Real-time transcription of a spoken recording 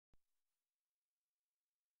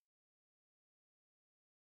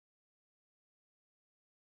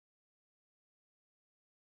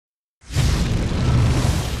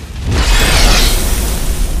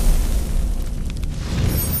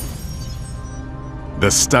The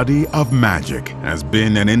study of magic has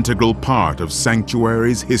been an integral part of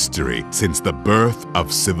Sanctuary's history since the birth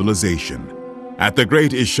of civilization. At the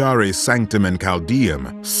Great Ishari Sanctum in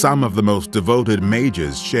Chaldeum, some of the most devoted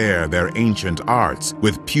mages share their ancient arts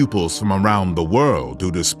with pupils from around the world who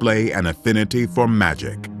display an affinity for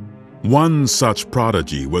magic. One such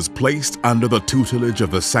prodigy was placed under the tutelage of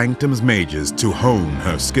the Sanctum's mages to hone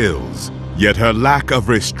her skills. Yet her lack of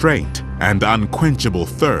restraint and unquenchable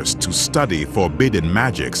thirst to study forbidden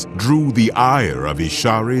magics drew the ire of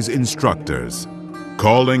Ishari's instructors.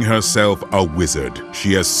 Calling herself a wizard,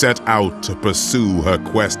 she has set out to pursue her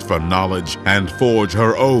quest for knowledge and forge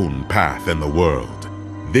her own path in the world.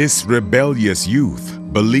 This rebellious youth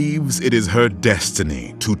believes it is her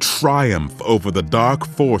destiny to triumph over the dark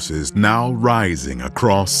forces now rising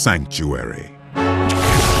across Sanctuary.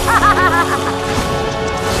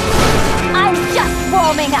 I'm just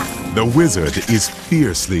warming up! The wizard is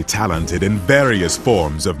fiercely talented in various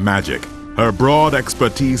forms of magic. Her broad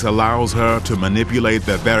expertise allows her to manipulate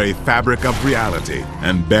the very fabric of reality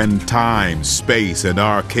and bend time, space, and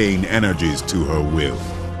arcane energies to her will.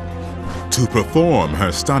 To perform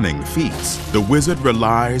her stunning feats, the wizard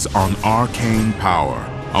relies on arcane power,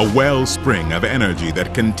 a wellspring of energy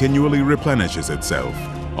that continually replenishes itself.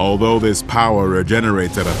 Although this power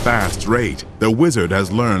regenerates at a fast rate, the wizard has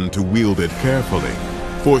learned to wield it carefully,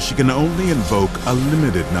 for she can only invoke a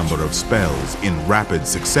limited number of spells in rapid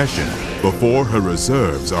succession before her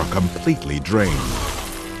reserves are completely drained.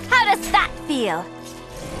 How does that feel?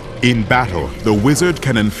 In battle, the wizard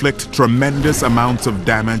can inflict tremendous amounts of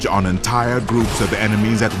damage on entire groups of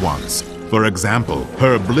enemies at once. For example,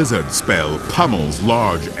 her blizzard spell pummels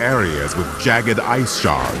large areas with jagged ice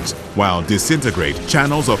shards, while disintegrate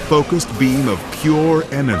channels a focused beam of pure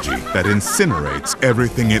energy that incinerates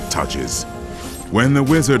everything it touches. When the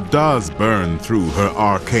wizard does burn through her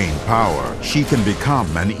arcane power, she can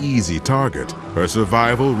become an easy target. Her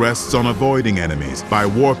survival rests on avoiding enemies by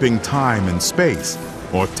warping time and space,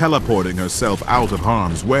 or teleporting herself out of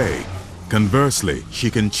harm's way. Conversely, she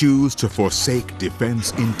can choose to forsake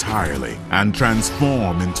defense entirely and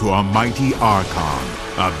transform into a mighty archon,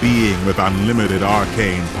 a being with unlimited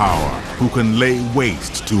arcane power who can lay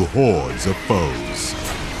waste to hordes of foes.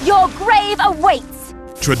 Your grave awaits!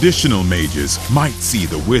 Traditional mages might see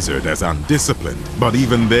the wizard as undisciplined, but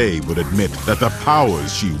even they would admit that the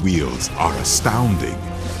powers she wields are astounding.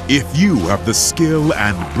 If you have the skill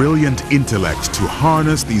and brilliant intellect to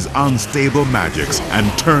harness these unstable magics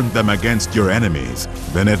and turn them against your enemies,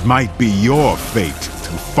 then it might be your fate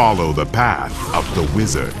to follow the path of the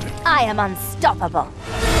wizard. I am unstoppable.